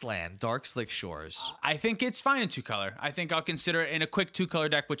fast land, Dark Slick Shores? I think it's fine in 2-color. I think I'll consider it in a quick 2-color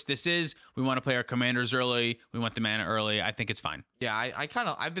deck, which this is. We want to play our commanders early. We want the mana early. I think it's fine. Yeah,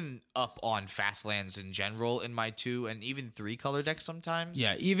 I've been up on fast lands in general in my 2 and even 3-color decks sometimes.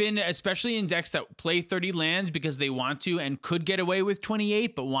 Yeah, especially in decks that play 30 lands because they want to and could get away with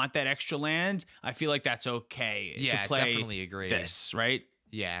 28, but want that extra land. I feel like that's okay. Yeah, to play definitely agree. This, right?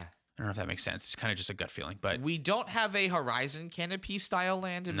 Yeah. I don't know if that makes sense. It's kind of just a gut feeling, but we don't have a Horizon Canopy style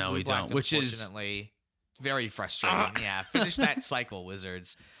land in no, Blue Black, don't, which unfortunately. Very frustrating. Yeah, finish that cycle,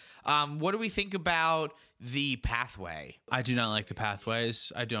 Wizards. What do we think about the Pathway? I do not like the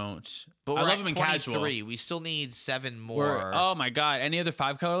Pathways. I don't. But I we're love at them in 23. casual. We still need 7 more. Oh my god! Any other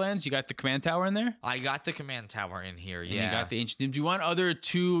 5-color lands? You got the Command Tower in there? I got the Command Tower in here. And you got the Ancient. Do you want other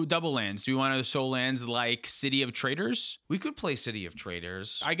 2 double lands? Do you want other soul lands like City of Traders? We could play City of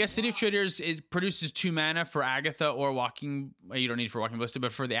Traders. I guess City of Traders produces 2 mana for Agatha or Walking. You don't need for Walking Ballista,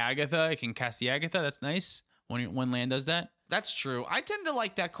 but for the Agatha, it can cast the Agatha. That's nice. One land does that. That's true. I tend to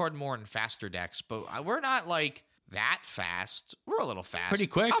like that card more in faster decks, but we're not like that fast. We're a little fast. Pretty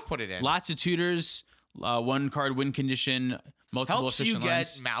quick. I'll put it in. Lots of tutors. 1 card win condition. Multiple Helps you efficient get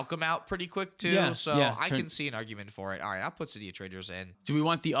lands. Malcolm out pretty quick too. Yeah, so yeah. I can see an argument for it. All right, I'll put cEDH Traders in. Do we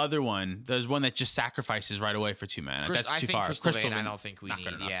want the other one? There's one that just sacrifices right away for 2 mana. That's too far. Crystal Vein, I don't think we not need.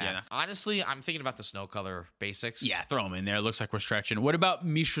 good enough. Yeah. Honestly, I'm thinking about the snow color basics. Yeah, throw them in there. It looks like we're stretching. What about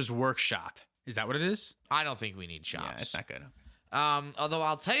Mishra's Workshop? Is that what it is? I don't think we need shops. Yeah, it's not good. Although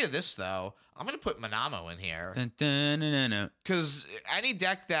I'll tell you this though, I'm gonna put Manamo in here Dun, dun, dun, dun, dun. because any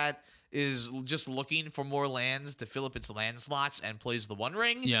deck that is just looking for more lands to fill up its land slots and plays the One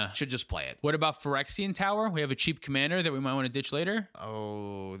Ring, should just play it. What about Phyrexian Tower? We have a cheap commander that we might want to ditch later.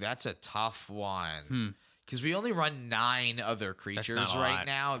 Oh, that's a tough one. Because we only run 9 other creatures right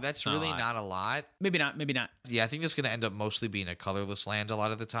now. That's really not a lot. Maybe not. Yeah, I think it's going to end up mostly being a colorless land a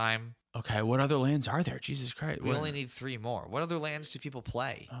lot of the time. Okay, what other lands are there? Jesus Christ. We only need 3 more. What other lands do people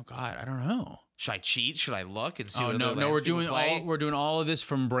play? Oh, God, I don't know. Should I cheat? Should I look and see Oh, what no, other no, lands people play? we're doing all of this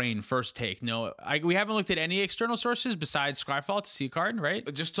from brain, first take. No, we haven't looked at any external sources besides Scryfall to see a card,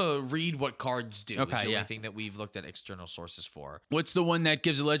 right? Just to read what cards do. Okay, is the yeah. only thing that we've looked at external sources for. What's the one that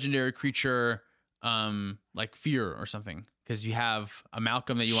gives a legendary creature like fear or something? Because you have a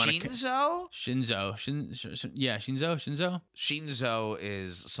Malcolm that you want to Shinzo? Shinzo. Shinzo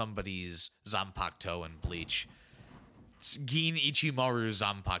is somebody's Zanpakuto in Bleach. It's Gin Ichimaru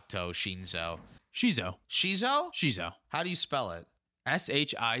Zanpakuto Shinzo. Shizo? How do you spell it?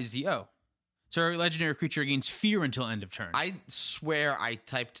 Shizo. So a legendary creature gains fear until end of turn. I swear I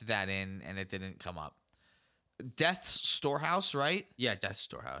typed that in and it didn't come up. Death's Storehouse, right? Yeah, Death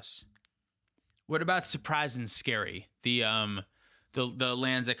Storehouse. What about Surprise and Scary? The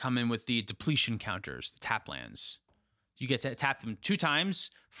lands that come in with the depletion counters, the tap lands. You get to tap them 2 times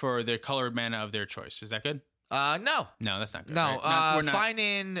for the colored mana of their choice. Is that good? No. No, that's not good. No, right? We're not. fine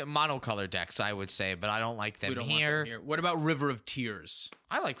in monocolor decks, I would say, but I don't like them We don't here. want them here. What about River of Tears?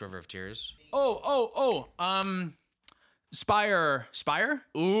 I like River of Tears. Spire?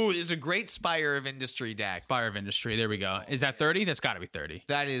 Ooh, it's a great Spire of Industry deck. Spire of Industry. There we go. Is that 30? That's got to be 30.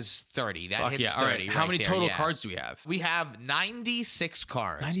 That is 30. That Fuck hits yeah. 30. All right. How many there, total yeah. cards do we have? We have 96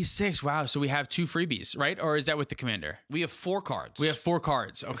 cards. 96. Wow. So we have 2 freebies, right? Or is that with the commander? We have 4 cards. We have 4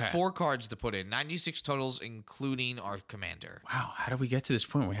 cards. Okay. 4 cards to put in. 96 totals, including our commander. Wow. How did we get to this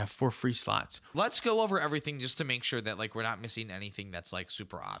point where we have 4 free slots? Let's go over everything just to make sure that we're not missing anything that's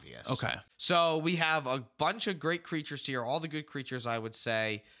super obvious. Okay. So we have a bunch of great creatures here. All the good creatures, I would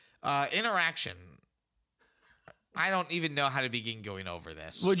say. Interaction. I don't even know how to begin going over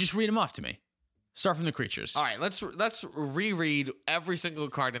this. Well, just read them off to me. Start from the creatures. All right, let's reread every single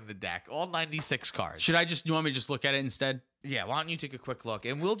card in the deck, all 96 cards. You want me to just look at it instead? Yeah, why don't you take a quick look?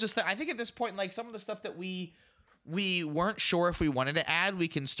 And we'll just, I think at this point, some of the stuff that we weren't sure if we wanted to add, we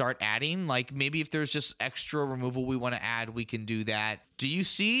can start adding. Maybe if there's just extra removal we want to add, we can do that. Do you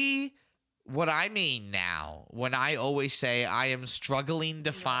see what I mean now when I always say I am struggling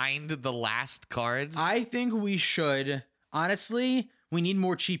to find the last cards? I think we should. Honestly, we need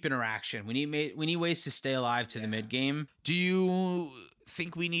more cheap interaction. We need ways to stay alive to the mid game. Do you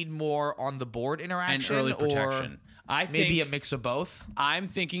think we need more on the board interaction and early protection? I think maybe a mix of both. I'm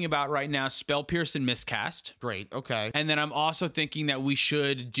thinking about right now Spell Pierce and Miscast. Great. Okay. And then I'm also thinking that we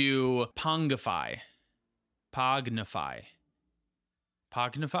should do Pognify.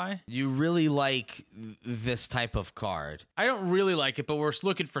 You really like this type of card. I don't really like it, but we're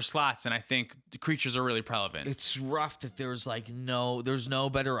looking for slots, and I think the creatures are really relevant. It's rough that there's no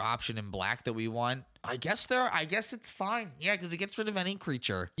better option in black that we want. I guess it's fine. Yeah, because it gets rid of any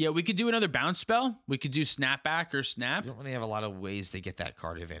creature. Yeah, we could do another bounce spell. We could do Snapback or Snap. You don't really have a lot of ways to get that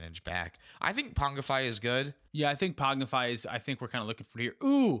card advantage back. I think Pongify is good. Yeah, I think Pognify is. I think we're kind of looking for here.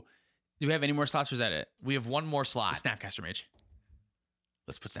 Ooh, do we have any more slots, or is that it? We have one more slot. Snapcaster Mage.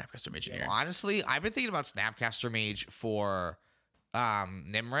 Let's put Snapcaster Mage in here. Honestly, I've been thinking about Snapcaster Mage for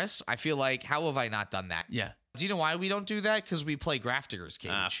Nimrus. I feel like, how have I not done that? Yeah. Do you know why we don't do that? Because we play Grafdigger's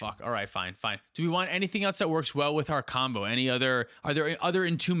Cage. Fuck. All right, fine. Do we want anything else that works well with our combo? Are there other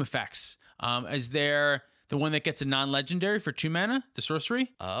Entomb effects? Is there the one that gets a non-legendary for 2 mana, the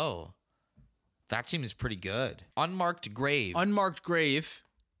sorcery? Oh, that seems pretty good. Unmarked Grave.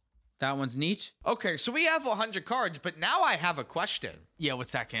 That one's neat. Okay, so we have 100 cards, but now I have a question. Yeah,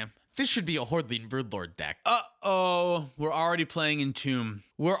 what's that, Cam? This should be a Hordling Broodlord deck. Uh-oh. We're already playing Entomb.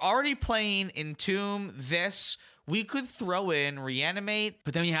 This We could throw in Reanimate.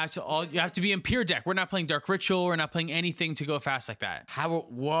 But then you have to be in pure deck. We're not playing Dark Ritual. We're not playing anything to go fast like that.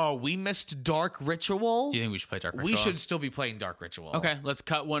 Whoa, we missed Dark Ritual? Do you think we should play Dark Ritual? We should still be playing Dark Ritual. Okay, let's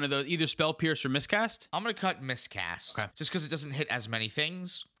cut one of those, either Spell Pierce or Miscast. I'm going to cut Miscast. Okay. Just because it doesn't hit as many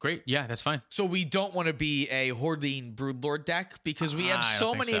things. Great. Yeah, that's fine. So we don't want to be a Hordine Broodlord deck because we have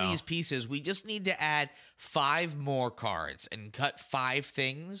so many of these pieces. We just need to add 5 more cards and cut 5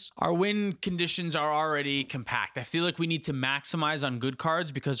 things. Our win conditions are already compact. I feel like we need to maximize on good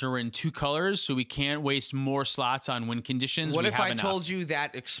cards because we're in 2 colors, so we can't waste more slots on win conditions. What if I told you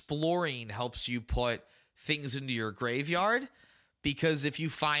that exploring helps you put things into your graveyard? Because if you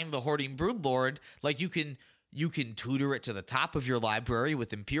find the Hordine Broodlord, like you can tutor it to the top of your library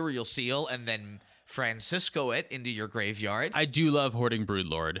with Imperial Seal and then Francisco it into your graveyard. I do love Hoarding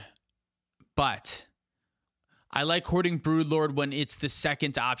Broodlord, but I like Hoarding Broodlord when it's the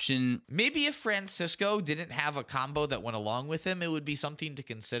second option. Maybe if Francisco didn't have a combo that went along with him, it would be something to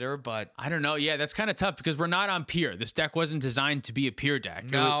consider, but... I don't know. Yeah, that's kind of tough because we're not on Pier. This deck wasn't designed to be a Pier deck.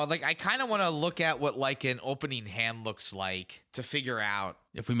 No, like I kind of want to look at what like an opening hand looks like to figure out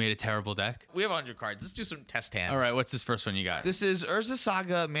if we made a terrible deck. We have 100 cards. Let's do some test hands. All right, what's this first one you got? This is Urza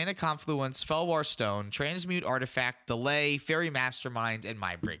Saga, Mana Confluence, Felwar Stone, Transmute Artifact, Delay, Fairy Mastermind, and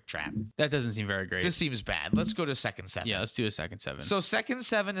My Break Trap. That doesn't seem very great. This seems bad. Let's go to second 7. Yeah, let's do a second 7. So second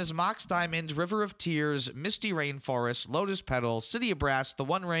 7 is Mox Diamond, River of Tears, Misty Rainforest, Lotus Petal, City of Brass, The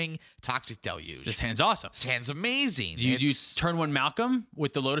One Ring, Toxic Deluge. This hand's awesome. This hand's amazing. Do you do turn 1 Malcolm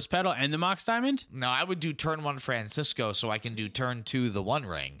with the Lotus Petal and the Mox Diamond? No, I would do turn 1 Francisco so I can do turn 2 The One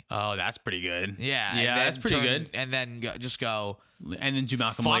Ring. Oh, that's pretty good. Yeah, that's pretty good. And then just go... And then do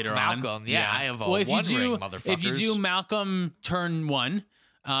Malcolm later Malcolm. on. Yeah, I have a One Ring, motherfuckers. If you do Malcolm turn 1,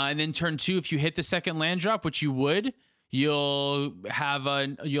 and then turn 2, if you hit the second land drop, which you would, you'll have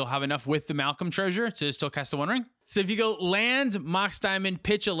enough with the Malcolm treasure to still cast the One Ring. So if you go land, Mox Diamond,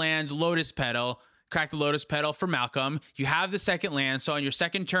 pitch a land, Lotus Petal, crack the Lotus Petal for Malcolm, you have the second land. So on your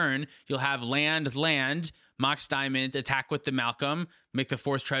second turn, you'll have land, Mox Diamond, attack with the Malcolm, make the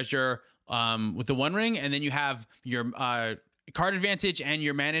 4th treasure with the One Ring, and then you have your card advantage and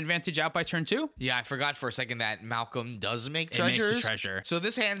your mana advantage out by turn 2. Yeah, I forgot for a second that Malcolm does make treasures. It makes a treasure. So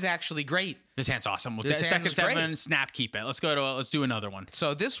this hand's actually great. This hand's awesome. With This that hand second is 7, great. snap, keep it. Let's do another one.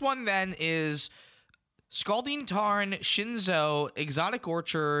 So this one then is Scalding Tarn, Shinzo, Exotic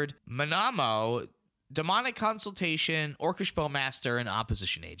Orchard, Manamo, Demonic Consultation, Orcish Bowmaster, and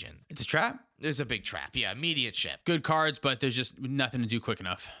Opposition Agent. It's a trap. There's a big trap. Yeah, immediate ship. Good cards, but there's just nothing to do quick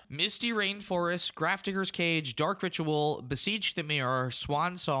enough. Misty Rainforest, Grafdigger's Cage, Dark Ritual, Besiege the Mirror,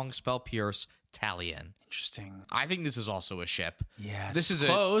 Swan Song, Spell Pierce, Talion. Interesting. I think this is also a ship. Yeah, this is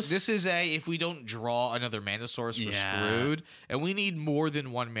close. This is if we don't draw another mana source, we're screwed, and we need more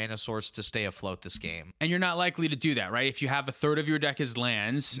than one mana source to stay afloat this game. And you're not likely to do that, right? If you have a third of your deck as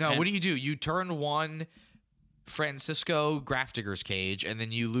lands. No, what do? You turn 1 Francisco Grafdigger's Cage, and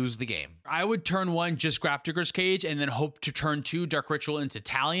then you lose the game. I would turn 1 just Grafdigger's Cage, and then hope to turn 2 Dark Ritual into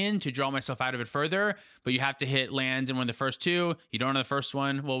Talion to draw myself out of it further. But you have to hit land in one of the first 2. You don't have the first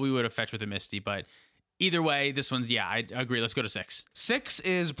one. Well, we would have fetched with a Misty, but either way, this one's, I agree. Let's go to 6. 6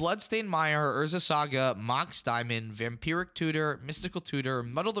 is Bloodstained Mire, Urza Saga, Mox Diamond, Vampiric Tutor, Mystical Tutor,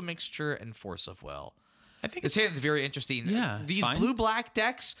 Muddle the Mixture, and Force of Will. I think this hand's very interesting. Yeah, these blue-black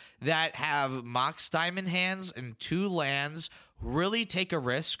decks that have Mox Diamond hands and 2 lands really take a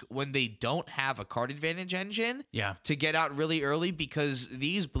risk when they don't have a card advantage engine to get out really early, because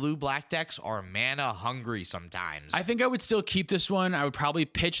these blue-black decks are mana hungry sometimes. I think I would still keep this one. I would probably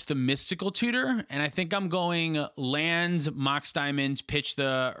pitch the Mystical Tutor, and I think I'm going land, Mox Diamond, pitch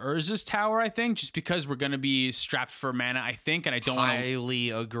the Urza's Tower, I think, just because we're going to be strapped for mana, I think, and I don't want to... Highly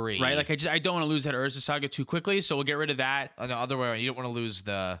agree. Right? Like, I don't want to lose that Urza Saga too quickly, so we'll get rid of that. No, other way around. You don't want to lose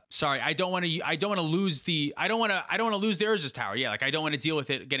the... Sorry, I don't want to lose the Urza's Tower. Yeah, like I don't want to deal with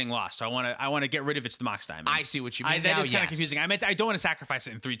it getting lost. So I want to get rid of it to the Mox Diamond. I see what you mean. That is kind of confusing. I don't want to sacrifice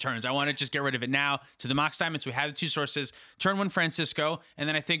it in 3 turns. I want to just get rid of it now to the Mox Diamond. So we have the 2 sources. Turn 1 Francisco, and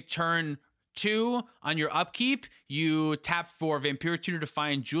then I think turn 2 on your upkeep, you tap for Vampiric Tutor to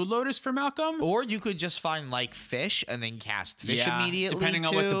find Jewel Lotus for Malcolm. Or you could just find like Fish and then cast Fish immediately. Depending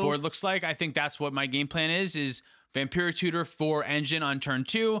on what the board looks like. I think that's what my game plan is Vampiric Tutor for Engine on turn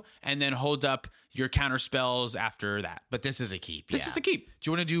 2, and then hold up your counter spells after that. But this is a keep. This is a keep. Do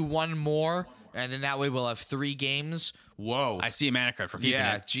you want to do one more? And then that way we'll have 3 games. Whoa. I see a Mana Crypt for keeping it.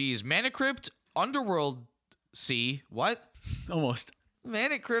 Yeah, geez. Mana Crypt, Underworld Sea. What? Almost.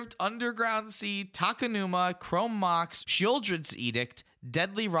 Mana Crypt, Underground Sea, Takanuma, Chrome Mox, Sheoldred's Edict,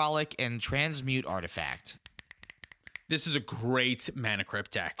 Deadly Rollick, and Transmute Artifact. This is a great Mana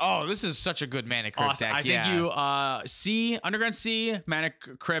Crypt deck. Oh, this is such a good Mana Crypt deck. I think you Underground C, Mana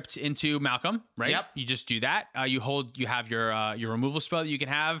Crypt into Malcolm, right? Yep. You just do that. You have your removal spell that you can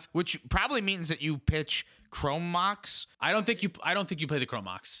have, which probably means that you pitch Chrome Mox. I don't think you play the Chrome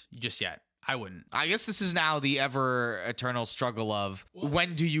Mox just yet. I wouldn't. I guess this is now the ever eternal struggle of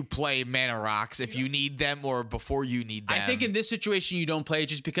when do you play Mana Rocks, if you need them or before you need them. I think in this situation you don't play it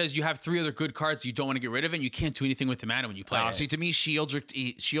just because you have 3 other good cards you don't want to get rid of, and you can't do anything with the mana when you play it. See, to me,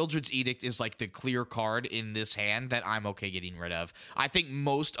 Sheoldred's Edict is like the clear card in this hand that I'm okay getting rid of. I think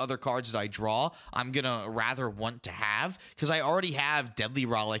most other cards that I draw, I'm going to rather want to have because I already have Deadly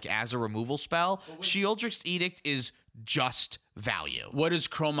Rollick as a removal spell. Sheoldred's Edict is just value. What does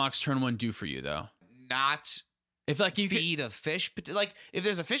Chrome Mox turn 1 do for you, though? Not if like you feed a fish, but like if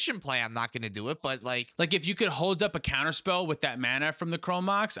there's a fish in play, I'm not going to do it. But like if you could hold up a counterspell with that mana from the Chrome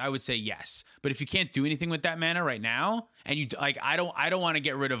Mox, I would say yes. But if you can't do anything with that mana right now, and you like, I don't want to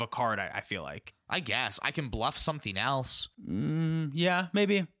get rid of a card. I feel like I guess I can bluff something else. Yeah,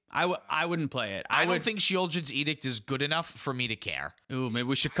 maybe. I wouldn't play it. I don't think Sheoldred's Edict is good enough for me to care. Ooh, maybe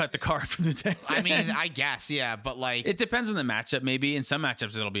we should cut the card from the deck. I mean, I guess, yeah, but like... It depends on the matchup, maybe. In some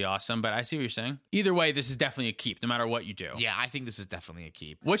matchups, it'll be awesome, but I see what you're saying. Either way, this is definitely a keep, no matter what you do. Yeah, I think this is definitely a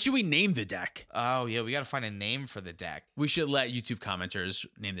keep. What should we name the deck? Oh, yeah, we got to find a name for the deck. We should let YouTube commenters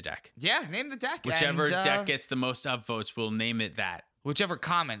name the deck. Yeah, name the deck. Whichever deck gets the most upvotes, we'll name it that. Whichever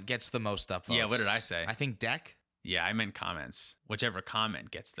comment gets the most upvotes. Yeah, what did I say? I think deck? Yeah, I meant comments. Whichever comment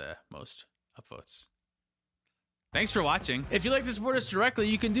gets the most upvotes. Thanks for watching. If you'd like to support us directly,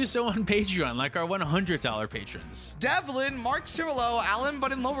 you can do so on Patreon, like our $100 patrons. Devlin, Mark Cirillo, Alan,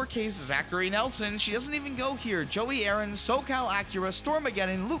 but in lowercase, Zachary Nelson, She Doesn't Even Go Here, Joey Aaron, SoCal Acura,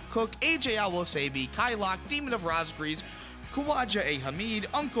 Stormageddon, Luke Cook, AJ Alwosabi, Kylock, Demon of Rosgrees, Kuwaja A. Hamid,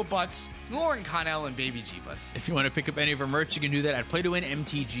 Uncle Butts, Lauren Connell, and Baby Jeebus. If you want to pick up any of our merch, you can do that at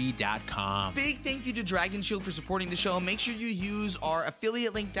playtowinmtg.com. Big thank you to Dragon Shield for supporting the show. Make sure you use our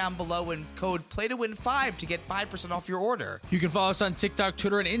affiliate link down below and code PlayToWin5 to get 5% off your order. You can follow us on TikTok,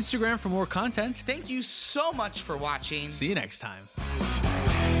 Twitter, and Instagram for more content. Thank you so much for watching. See you next time.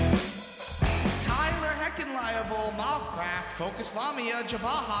 Tyler Heckenliable, Malcraft, Focus Lamia,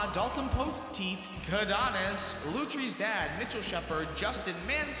 Jabaha, Dalton Poteet, Kadanis, Lutri's dad, Mitchell Shepard, Justin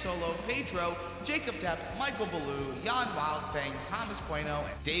Mansolo, Pedro, Jacob Depp, Michael Ballou, Jan Wildfang, Thomas Bueno,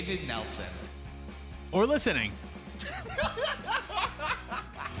 and David Nelson. Or listening.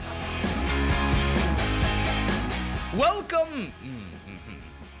 Welcome.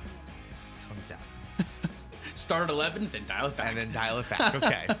 Start at 11, then dial it back. And then dial it back.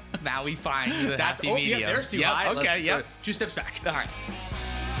 Okay. Now we find the happy medium. Yeah, there's too high. Okay, Let's 2 steps back. All right.